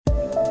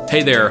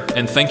Hey there,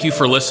 and thank you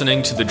for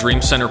listening to the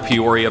Dream Center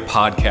Peoria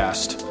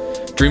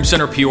podcast. Dream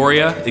Center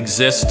Peoria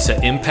exists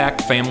to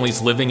impact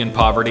families living in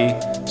poverty,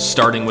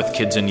 starting with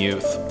kids and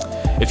youth.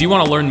 If you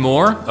want to learn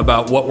more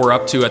about what we're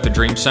up to at the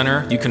Dream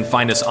Center, you can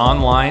find us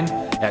online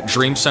at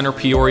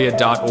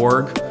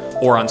dreamcenterpeoria.org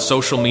or on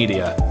social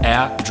media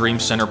at Dream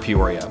Center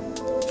Peoria.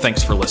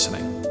 Thanks for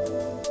listening.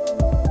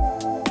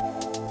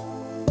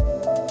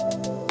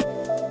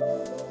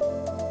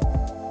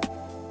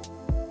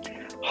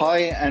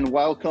 Hi and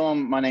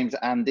welcome. My name's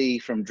Andy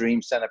from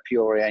Dream Center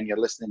Peoria, and you're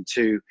listening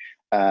to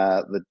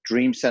the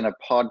Dream Center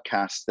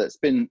podcast that's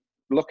been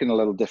looking a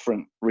little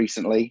different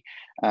recently,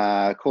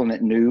 calling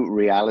it New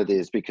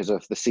Realities because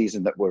of the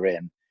season that we're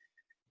in.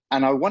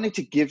 And I wanted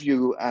to give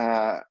you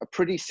a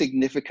pretty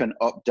significant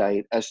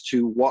update as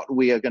to what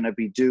we are going to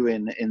be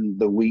doing in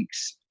the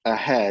weeks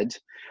ahead.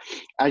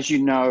 As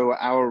you know,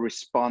 our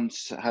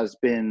response has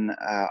been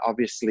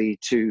obviously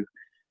to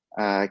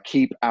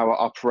keep our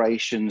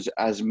operations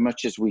as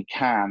much as we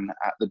can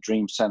at the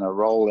Dream Center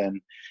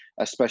rolling,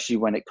 especially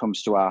when it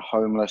comes to our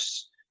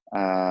homeless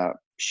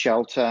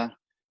shelter.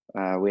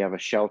 We have a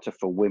shelter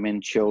for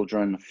women,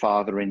 children,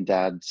 fathering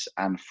dads,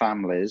 and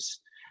families.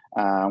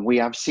 We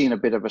have seen a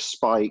bit of a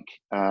spike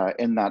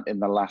in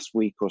the last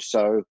week or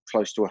so,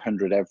 close to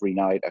 100 every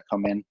night are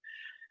coming.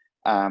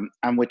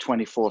 And we're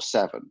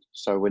 24/7.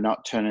 So we're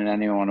not turning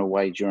anyone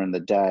away during the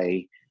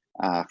day.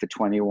 For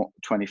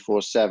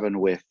 24/7,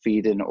 we're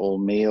feeding all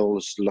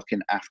meals,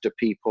 looking after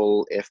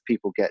people. If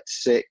people get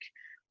sick,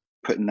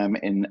 putting them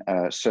in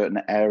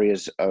certain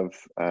areas of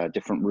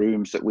different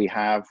rooms that we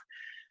have.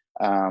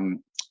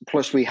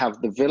 Plus, we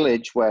have the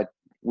village where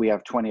we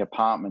have 20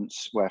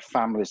 apartments where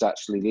families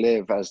actually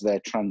live as they're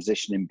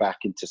transitioning back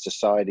into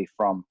society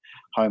from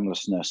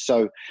homelessness.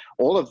 So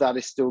all of that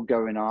is still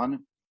going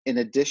on. In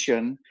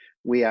addition,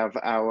 we have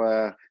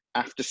our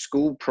after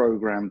school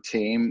program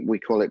team, we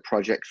call it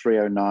Project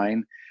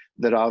 309,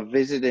 that are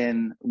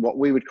visiting what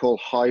we would call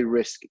high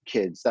risk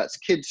kids. That's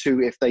kids who,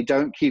 if they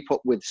don't keep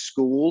up with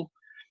school,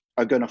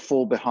 are going to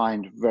fall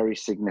behind very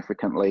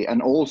significantly.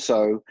 And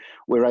also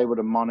we're able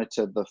to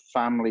monitor the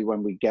family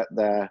when we get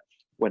there,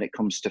 when it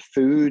comes to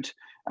food,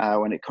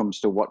 when it comes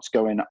to what's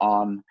going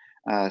on.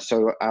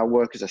 So our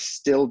workers are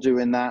still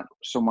doing that.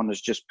 Someone has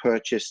just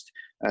purchased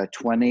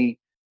 20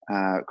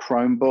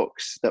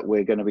 Chromebooks that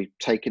we're going to be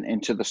taking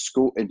into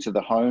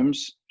the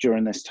homes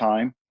during this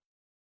time.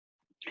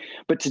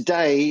 But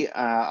today,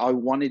 I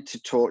wanted to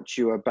talk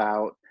to you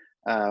about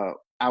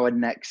our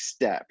next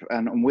step.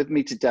 And with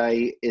me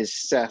today is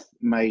Seth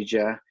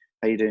Major.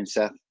 How you doing,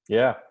 Seth?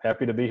 Yeah,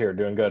 happy to be here.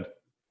 Doing good.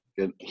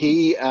 Good.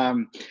 He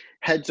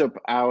heads up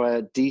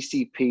our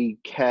DCP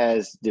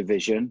Cares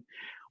division,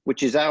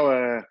 which is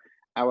our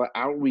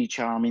outreach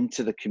arm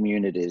into the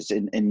communities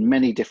in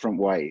many different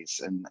ways.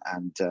 And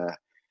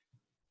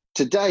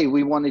today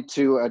we wanted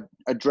to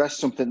address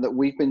something that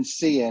we've been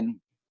seeing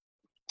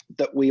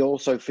that we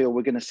also feel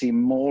we're going to see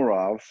more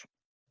of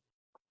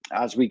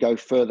as we go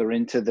further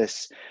into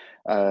this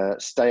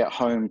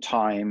stay-at-home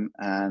time,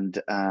 and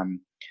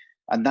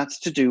that's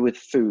to do with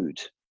food.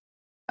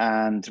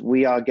 And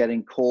we are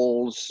getting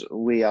calls.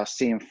 We are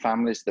seeing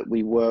families that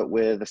we work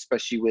with,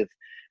 especially with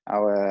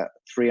our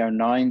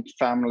 309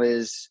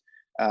 families,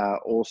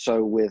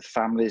 also with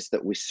families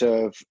that we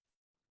serve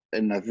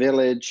in the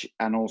village,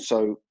 and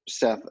also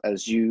Seth,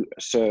 as you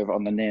serve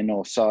on the near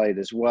north side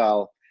as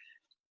well.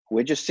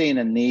 We're just seeing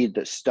a need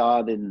that's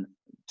starting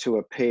to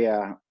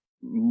appear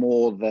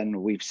more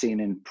than we've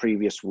seen in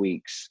previous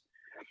weeks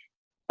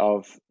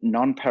of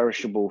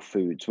non-perishable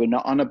foods. We're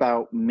not on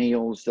about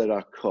meals that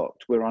are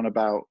cooked. We're on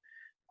about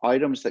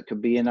items that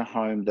could be in a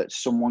home that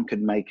someone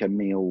could make a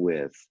meal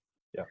with.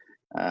 Yeah.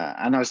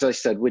 And as I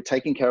said, we're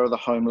taking care of the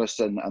homeless,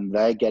 and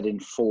they're getting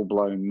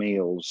full-blown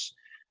meals.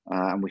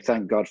 And we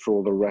thank God for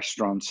all the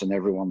restaurants and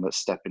everyone that's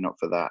stepping up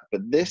for that.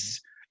 But this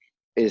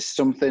is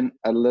something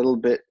a little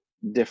bit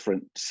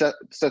different. Seth,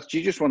 do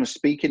you just want to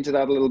speak into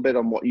that a little bit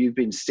on what you've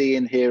been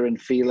seeing, hearing,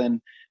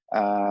 feeling,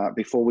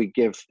 before we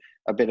give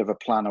a bit of a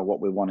plan of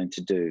what we're wanting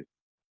to do?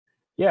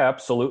 Yeah,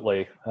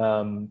 absolutely.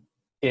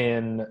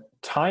 In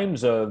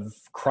times of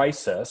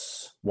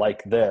crisis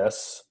like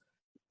this,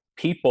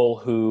 people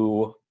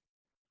who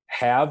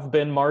have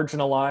been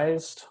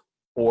marginalized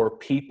or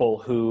people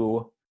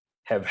who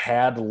have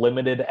had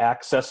limited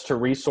access to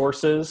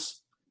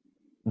resources,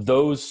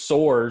 those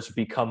sores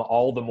become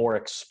all the more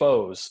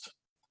exposed.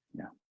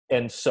 Yeah.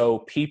 And so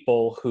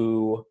people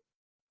who,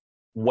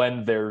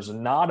 when there's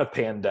not a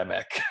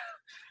pandemic,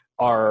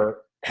 are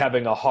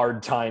having a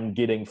hard time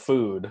getting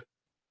food,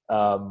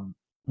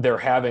 they're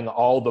having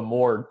all the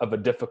more of a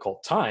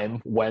difficult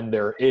time when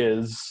there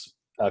is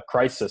a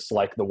crisis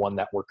like the one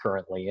that we're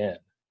currently in.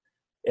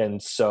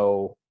 And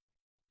so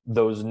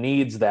those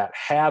needs that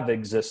have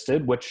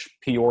existed, which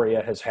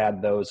Peoria has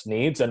had those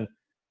needs and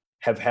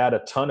have had a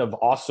ton of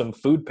awesome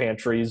food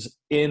pantries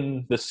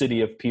in the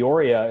city of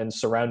Peoria and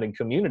surrounding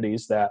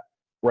communities that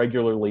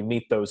regularly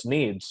meet those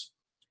needs.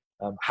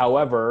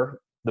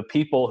 However, the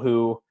people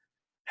who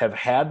have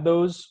had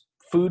those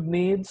food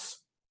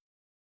needs,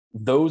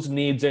 those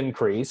needs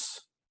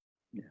increase.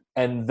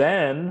 And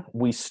then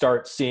we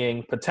start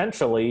seeing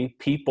potentially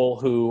people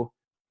who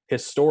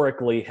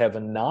historically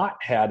have not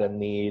had a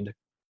need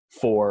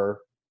for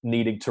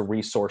needing to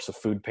resource a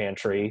food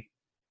pantry.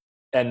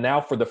 And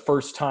now for the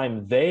first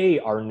time, they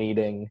are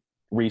needing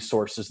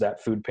resources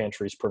that food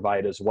pantries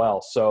provide as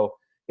well. So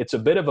it's a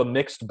bit of a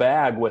mixed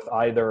bag with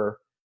either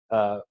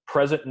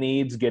present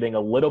needs getting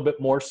a little bit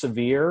more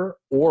severe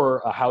or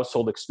a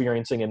household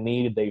experiencing a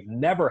need they've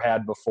never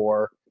had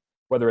before,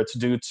 whether it's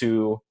due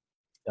to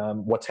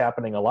what's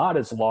happening a lot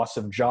is loss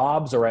of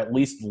jobs or at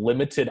least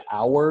limited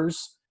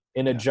hours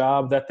in a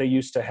job that they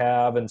used to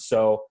have. And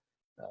so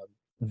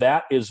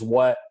that is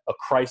what a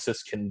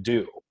crisis can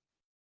do,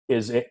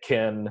 is it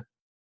can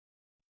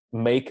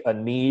make a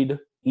need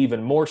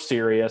even more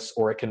serious,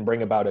 or it can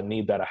bring about a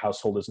need that a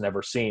household has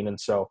never seen. And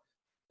so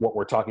what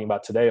we're talking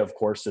about today, of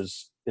course,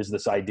 is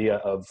this idea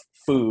of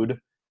food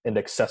and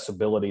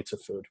accessibility to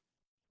food.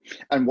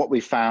 And what we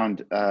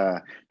found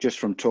just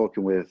from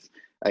talking with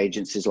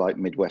agencies like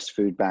Midwest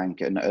Food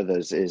Bank and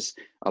others is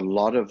a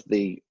lot of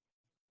the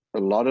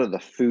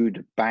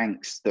food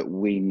banks that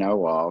we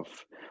know of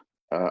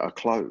are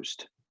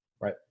closed.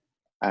 Right.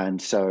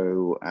 And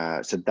so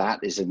that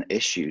is an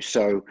issue.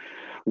 So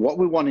what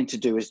we're wanting to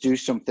do is do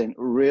something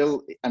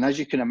real. And as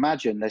you can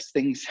imagine, there's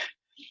things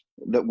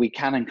that we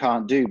can and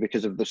can't do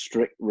because of the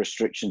strict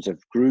restrictions of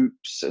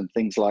groups and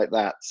things like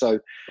that. So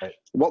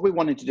what we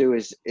wanted to do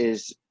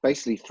is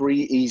basically 3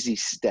 easy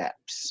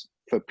steps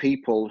for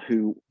people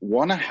who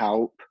want to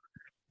help,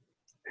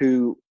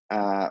 who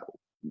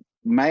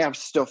may have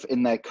stuff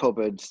in their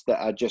cupboards that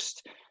are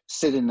just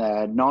sitting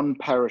there,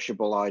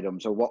 non-perishable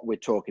items are what we're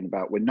talking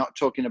about. We're not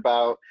talking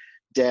about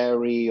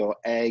dairy or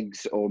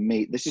eggs or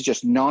meat. This is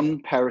just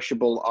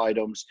non-perishable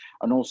items,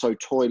 and also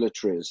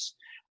toiletries.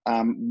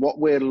 What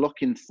we're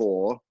looking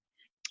for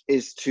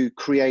is to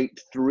create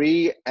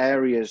 3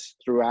 areas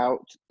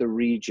throughout the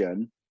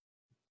region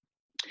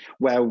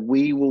where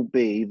we will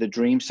be, the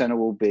Dream Center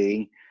will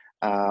be,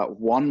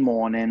 one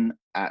morning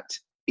at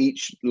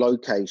each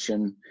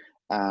location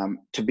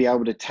to be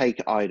able to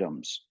take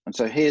items. And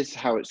so here's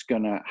how it's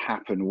going to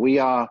happen. We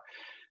are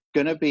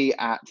going to be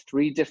at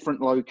 3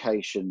 different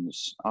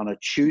locations. On a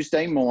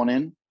Tuesday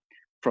morning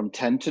from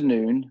 10 to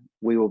noon,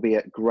 we will be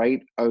at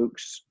Great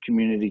Oaks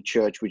Community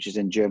Church, which is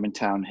in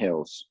Germantown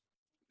Hills.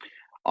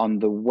 On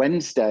the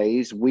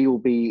Wednesdays, we will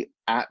be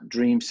at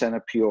Dream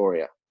Center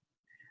Peoria.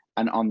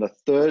 And on the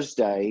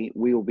Thursday,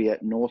 we will be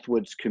at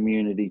Northwoods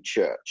Community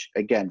Church,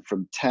 again,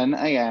 from 10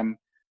 a.m.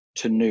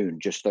 to noon,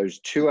 just those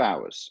 2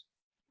 hours.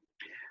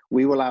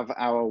 We will have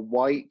our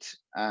white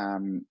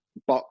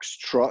box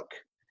truck,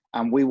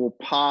 and we will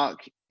park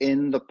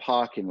in the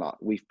parking lot.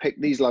 We've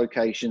picked these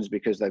locations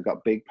because they've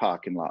got big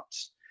parking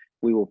lots.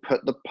 We will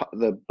put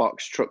the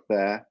box truck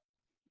there,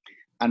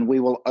 and we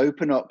will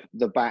open up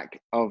the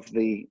back of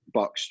the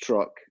box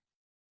truck.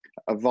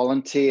 A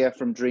volunteer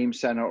from Dream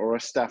Center or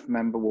a staff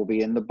member will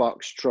be in the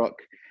box truck.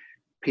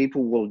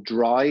 People will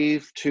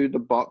drive to the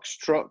box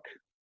truck,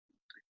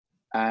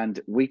 and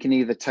we can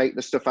either take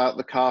the stuff out of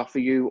the car for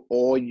you,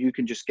 or you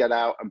can just get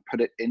out and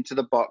put it into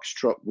the box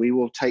truck. We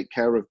will take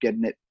care of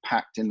getting it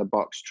packed in the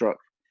box truck,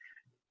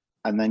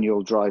 and then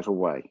you'll drive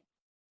away.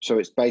 So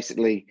it's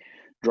basically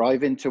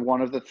drive into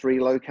one of the 3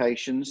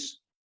 locations,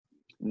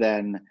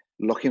 then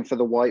looking for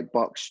the white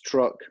box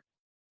truck,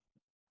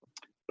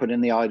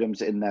 putting the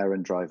items in there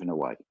and driving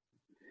away.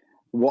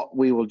 What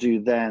we will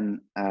do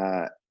then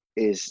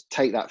is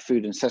take that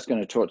food, and Seth's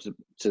going to talk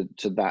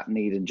to that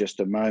need in just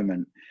a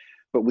moment.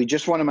 But we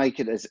just want to make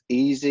it as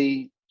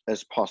easy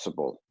as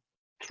possible.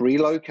 3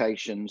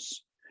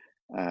 locations,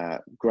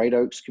 Great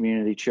Oaks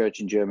Community Church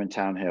in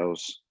Germantown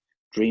Hills,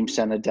 Dream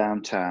Center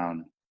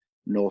downtown,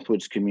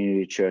 Northwoods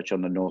Community Church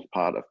on the north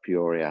part of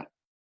Peoria.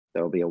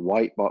 There'll be a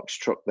white box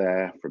truck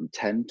there from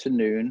 10 to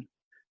noon.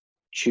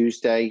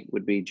 Tuesday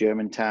would be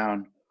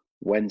Germantown,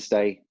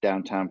 Wednesday,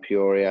 downtown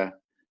Peoria,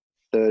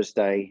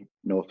 Thursday,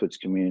 Northwoods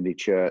Community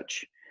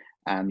Church,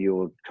 and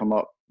you'll come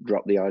up,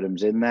 drop the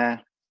items in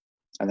there.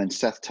 And then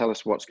Seth, tell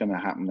us what's going to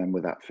happen then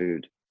with that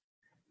food.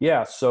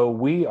 Yeah, so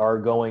we are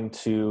going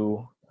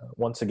to,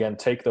 once again,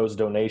 take those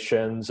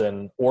donations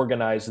and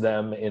organize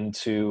them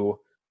into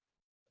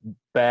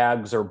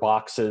bags or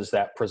boxes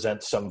that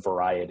present some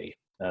variety.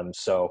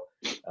 So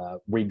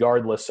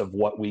regardless of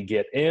what we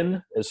get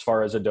in as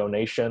far as a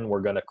donation,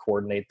 we're going to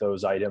coordinate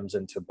those items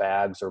into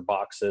bags or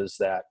boxes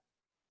that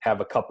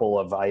have a couple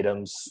of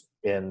items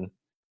in,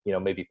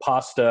 maybe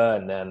pasta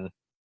and then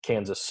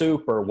cans of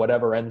soup or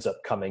whatever ends up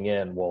coming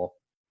in.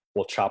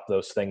 We'll chop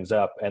those things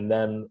up. And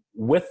then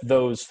with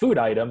those food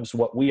items,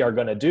 what we are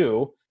going to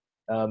do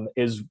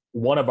is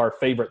one of our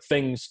favorite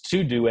things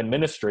to do in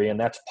ministry, and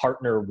that's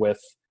partner with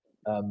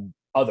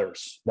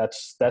others.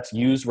 That's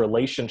use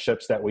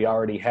relationships that we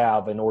already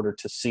have in order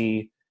to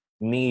see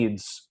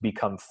needs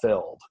become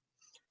filled.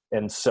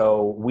 And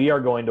so we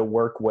are going to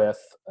work with,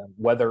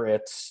 whether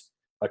it's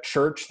a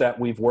church that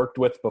we've worked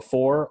with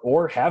before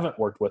or haven't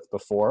worked with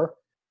before,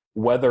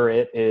 whether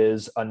it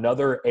is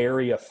another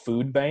area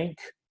food bank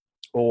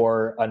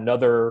or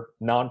another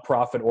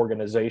nonprofit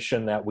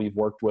organization that we've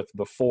worked with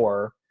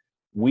before,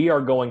 we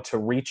are going to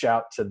reach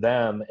out to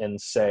them and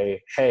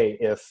say, hey,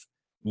 if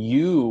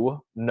you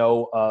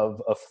know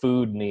of a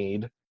food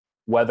need,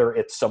 whether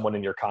it's someone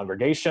in your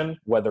congregation,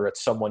 whether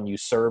it's someone you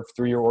serve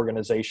through your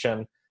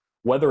organization,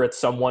 whether it's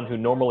someone who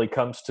normally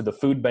comes to the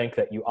food bank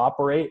that you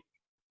operate,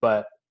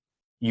 but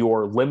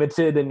you're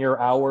limited in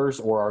your hours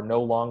or are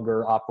no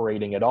longer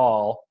operating at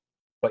all,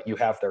 but you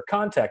have their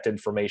contact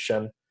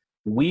information,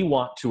 we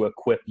want to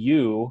equip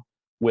you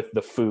with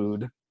the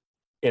food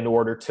in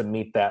order to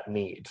meet that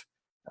need.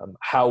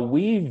 How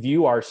we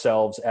view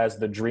ourselves as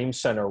the Dream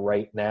Center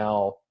right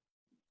now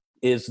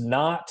is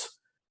not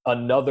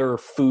another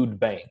food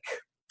bank.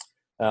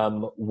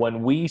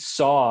 When we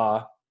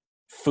saw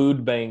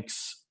food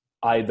banks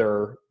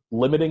either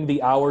limiting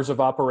the hours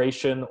of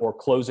operation or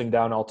closing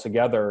down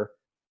altogether,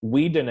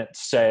 we didn't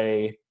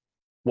say,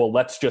 well,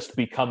 let's just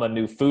become a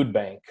new food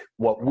bank.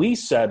 What we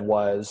said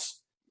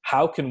was,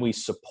 how can we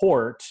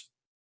support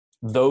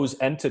those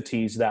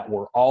entities that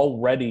were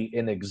already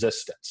in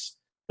existence,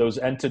 those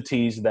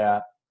entities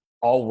that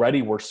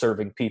already were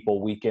serving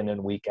people week in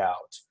and week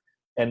out?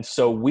 And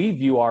so we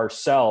view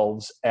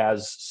ourselves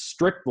as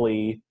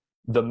strictly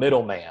the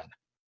middleman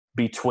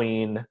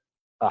between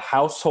a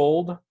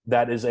household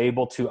that is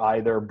able to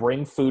either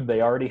bring food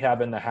they already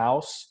have in the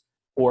house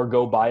or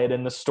go buy it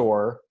in the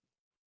store.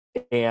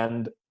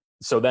 And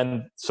so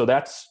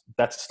that's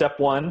step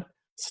one.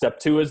 Step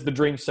two is the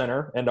Dream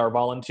Center and our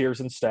volunteers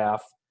and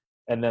staff.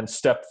 And then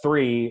step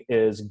three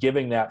is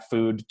giving that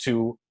food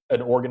to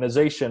an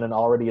organization, an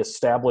already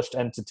established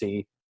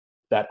entity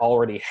that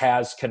already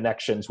has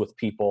connections with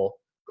people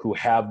who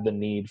have the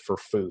need for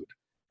food.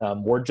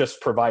 We're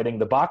just providing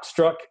the box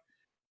truck.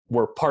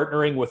 We're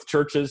partnering with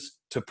churches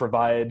to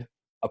provide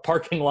a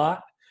parking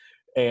lot,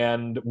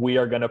 and we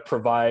are going to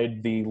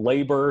provide the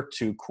labor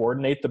to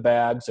coordinate the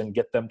bags and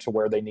get them to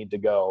where they need to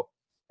go.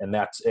 And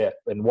that's it.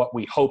 And what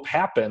we hope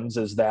happens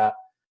is that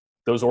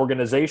those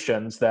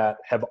organizations that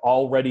have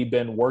already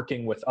been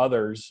working with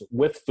others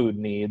with food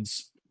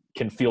needs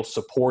can feel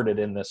supported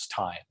in this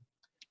time.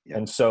 Yeah.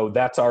 And so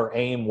that's our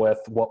aim with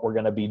what we're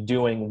going to be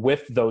doing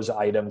with those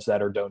items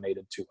that are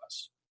donated to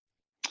us.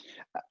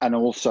 And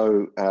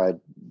also,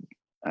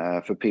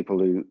 for people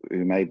who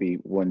may be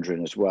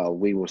wondering as well,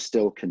 we will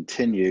still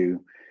continue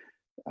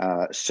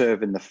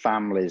serving the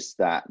families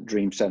that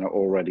Dream Center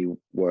already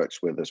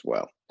works with as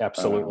well.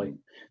 Absolutely.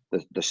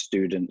 The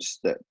students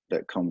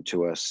that come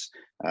to us,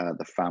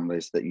 the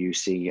families that you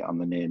see on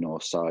the near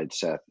north side,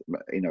 Seth,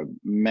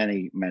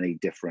 many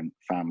different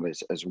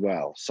families as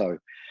well.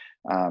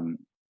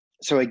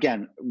 So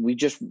again, we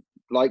just,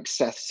 like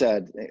Seth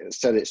said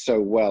it so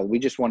well, we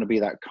just want to be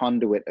that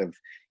conduit of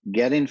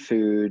getting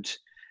food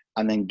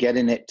and then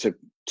getting it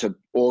to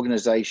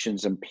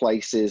organizations and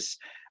places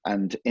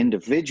and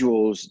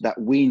individuals that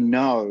we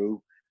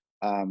know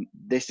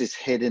this is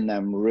hitting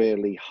them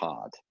really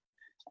hard.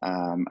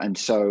 And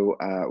so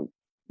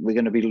we're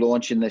going to be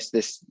launching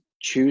this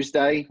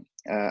Tuesday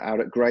out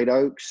at Great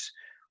Oaks,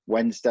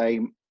 Wednesday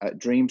at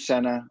Dream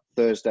Center,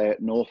 Thursday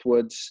at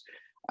Northwoods,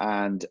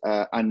 and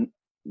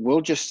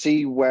we'll just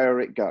see where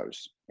it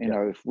goes.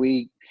 If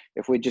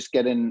we're just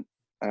getting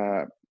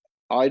a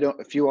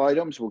few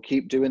items, we'll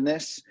keep doing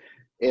this.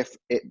 If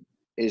it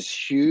is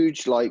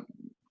huge, like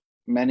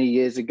many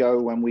years ago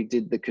when we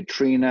did the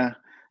Katrina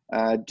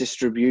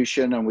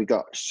distribution and we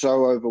got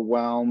so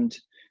overwhelmed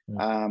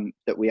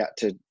that we had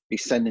to be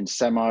sending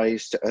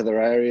semis to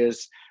other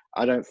areas,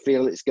 I don't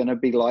feel it's going to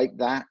be like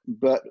that,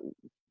 but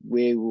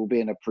we will be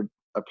in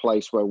a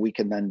place where we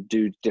can then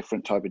do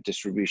different type of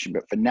distribution.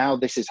 But for now,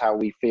 this is how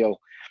we feel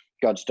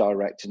God's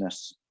directing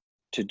us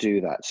to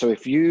do that. So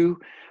if you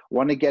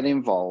want to get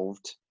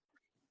involved,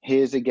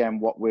 here's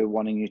again what we're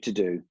wanting you to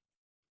do.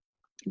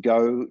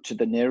 Go to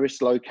the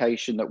nearest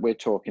location that we're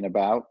talking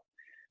about,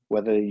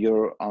 whether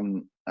you're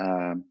on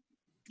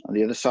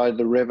the other side of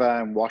the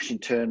river in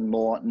Washington,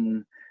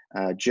 Morton,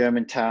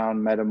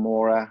 Germantown,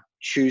 Metamora.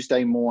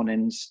 Tuesday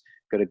mornings,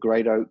 go to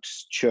Great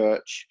Oaks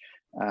Church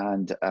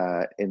and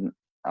in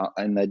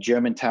the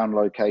Germantown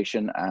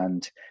location,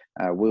 and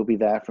we'll be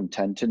there from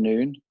 10 to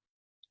noon.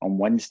 On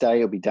Wednesday,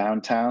 it'll be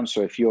downtown.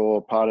 So if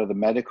you're part of the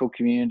medical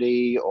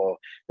community or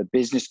the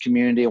business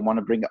community and want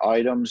to bring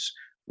items,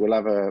 we'll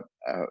have a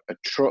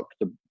truck.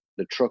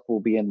 The truck will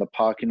be in the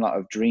parking lot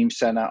of Dream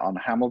Center on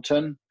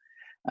Hamilton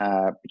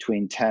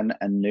between 10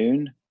 and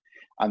noon.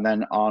 And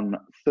then on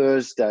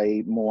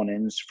Thursday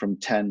mornings from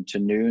 10 to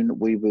noon,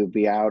 we will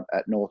be out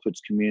at Northwoods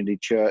Community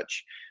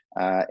Church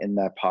in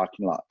their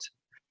parking lot.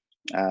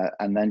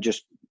 And then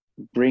just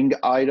bring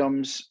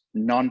items,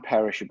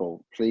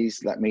 non-perishable.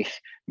 Please let me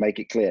make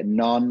it clear,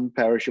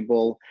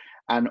 non-perishable,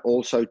 and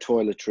also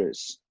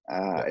toiletries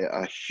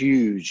are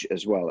huge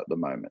as well at the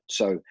moment.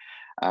 So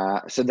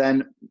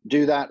then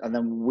do that, and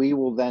then we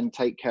will then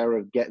take care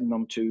of getting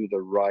them to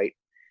the right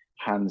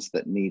hands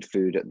that need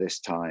food at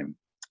this time.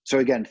 So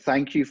again,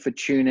 thank you for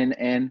tuning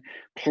in.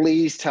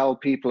 Please tell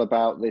people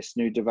about this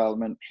new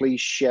development.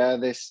 Please share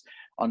this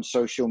on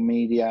social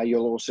media.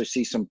 You'll also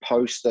see some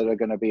posts that are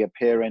going to be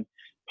appearing.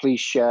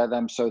 Please share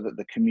them so that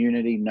the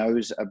community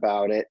knows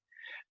about it.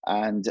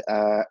 And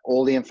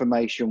all the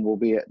information will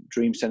be at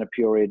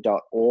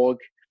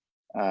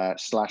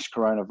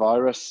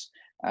dreamcenterpeoria.org/coronavirus.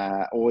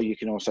 Or you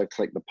can also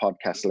click the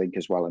podcast link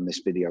as well, and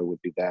this video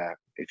would be there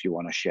if you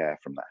want to share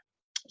from there.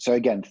 So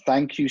again,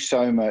 thank you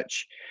so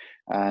much.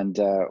 And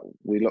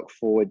we look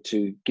forward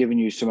to giving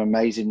you some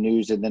amazing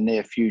news in the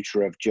near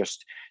future of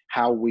just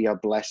how we are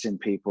blessing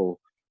people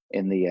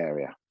in the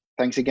area.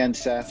 Thanks again,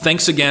 Seth.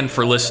 Thanks again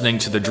for listening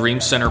to the Dream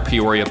Center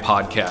Peoria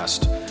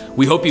podcast.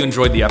 We hope you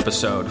enjoyed the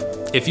episode.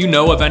 If you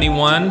know of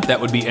anyone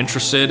that would be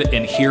interested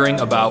in hearing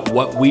about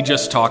what we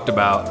just talked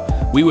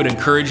about, we would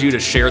encourage you to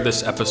share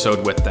this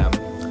episode with them.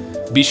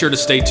 Be sure to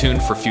stay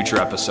tuned for future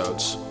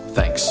episodes.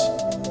 Thanks.